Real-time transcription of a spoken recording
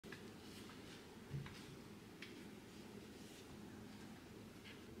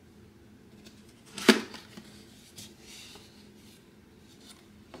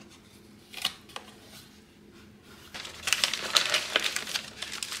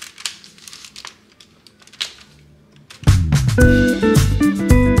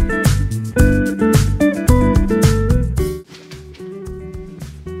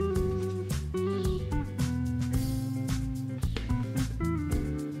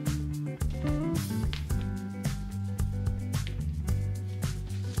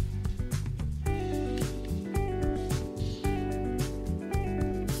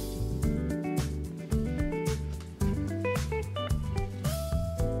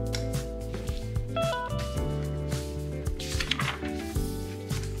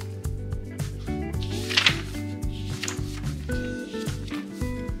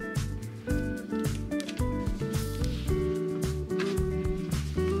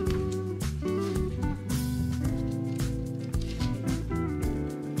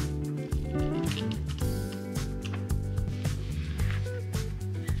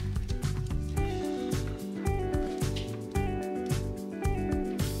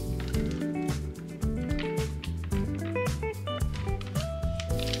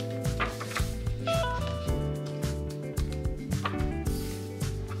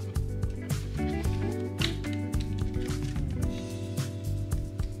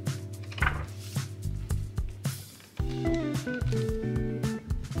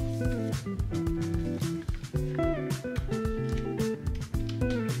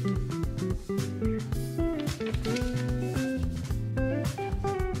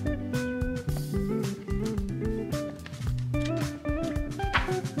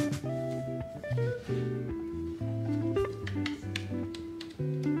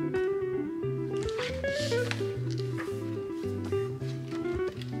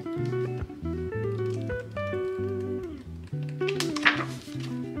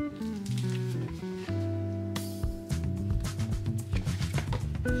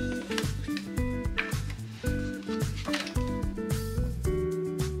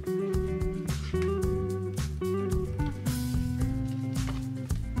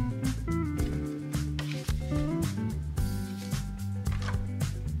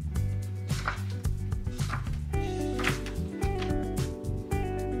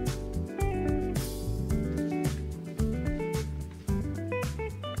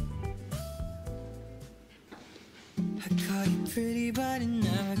pretty, but it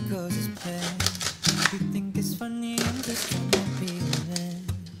never goes as planned. You think it's funny, I'm just trying to be the man.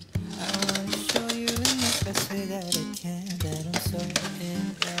 I wanna show you in the best way that I can that I'm so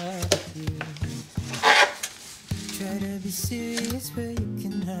in love with you. Try to be serious, but you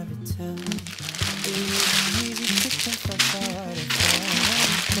can never tell. It isn't easy to confess how hard I felt.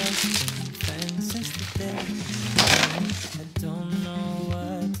 I've been friends since the day I don't know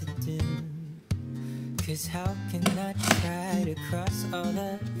what to do. 'Cause how can I try to cross all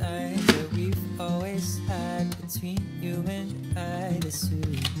the lines that we've always had between you and I? To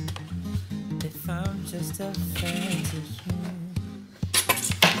soothe if I'm just a friend to you.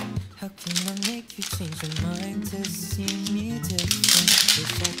 How can I make you change your mind to see me different?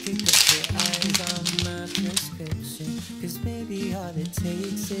 Wish I could get your eyes on my prescription. 'Cause baby, all it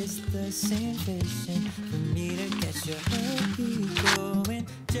takes is the same vision for me to get your heartbeat going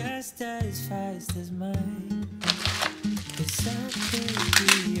just as fast as mine. 'Cause I could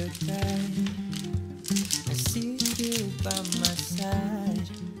be your guide. I see you by my side.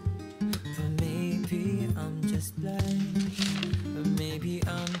 But maybe I'm just blind. Or maybe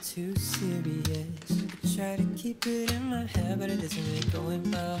I'm too serious. I try to keep it in my head, but it isn't really going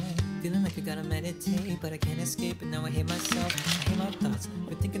well. Feeling like I gotta meditate, but I can't escape. And now I hate myself, I hate my thoughts.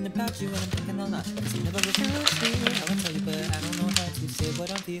 We're thinking about you and I'm thinking a lot. 'Cause I never referred to you, I would tell you, but I don't know how to say what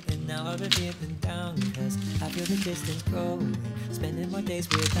I'm feeling. Now I've been feeling down, 'cause I feel the distance growing. Spending more days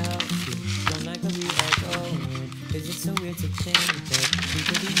without you, don't like where we are going. 'Cause it's so weird to think that we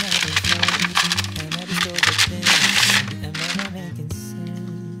could be having fun. And I just overthink, am I not making sense?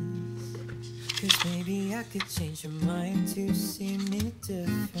 'Cause maybe I could change your mind to see me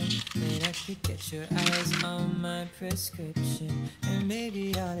different. And I could get your eyes on my prescription. And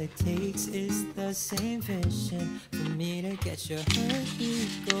maybe all it takes is the same vision for me to get your heartbeat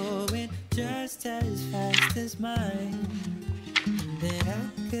going just as fast as mine. And then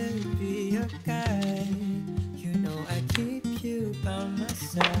I could be your guide. You know I keep you by my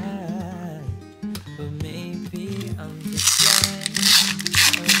side. But maybe I'm just blind.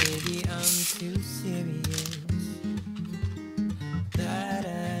 Or maybe I'm too serious. La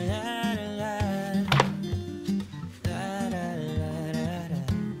da la da la. La da la da da.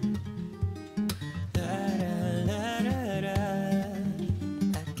 La da la da da.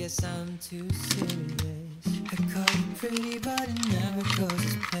 I guess I'm too serious. I call you pretty, but it never goes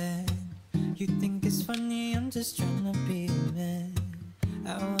as planned. You think it's funny, I'm just trying to be the man.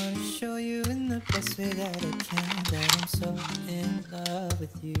 I wanna show you in the best way that I can that I'm so in love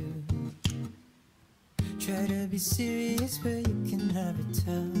with you. Try to be serious, but you can never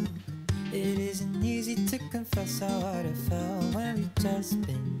tell. It isn't easy to confess how hard I felt when we've just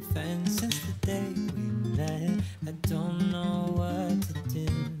been friends since the day we met. I don't know what to do.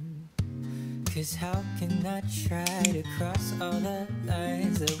 'Cause how can I try to cross all the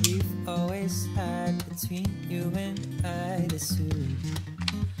lines that we've always had between you and I? To soothe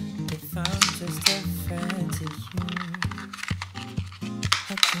if I'm just a friend to you.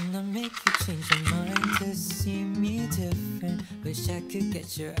 How can I make you change your mind to see me different? Wish I could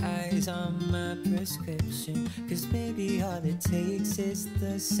get your eyes on my prescription. 'Cause baby, all it takes is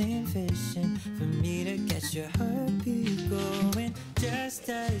the same vision for me to get your heartbeat going just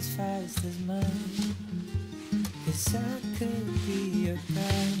as fast as mine. 'Cause I could be your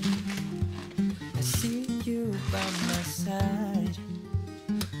guide. I see you by my side.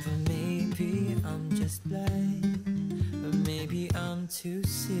 But maybe I'm just blind. Or maybe I'm too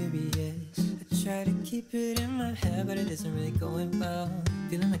serious. I try to keep it in my head, but it isn't really going well.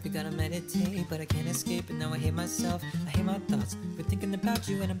 Feeling like I gotta meditate, but I can't escape. And now I hate myself, I hate my thoughts. We're thinking about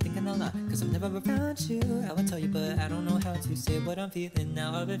you and I'm thinking a lot. 'Cause I'm never around you, I would tell you, but I don't know how to say what I'm feeling.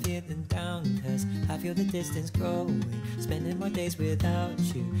 Now I've been feeling down, 'cause I feel the distance growing. Spending more days without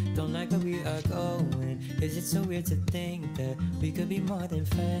you, don't like where we are going. 'Cause it's so weird to think that we could be more than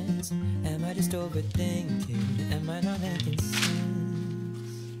friends. Am I just overthinking? Am I not making sense?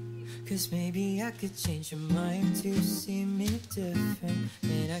 'Cause maybe I could change your mind to see me different.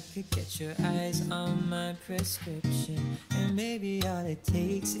 And I could get your eyes on my prescription. And maybe all it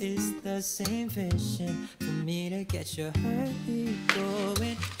takes is the same vision for me to get your heartbeat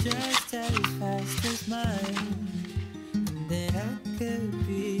going just as fast as mine. And then I could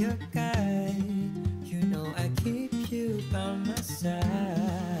be your guide. You know I keep you by my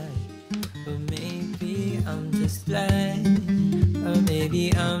side. But maybe I'm just blind. Or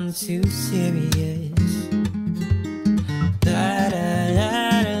maybe I'm too serious.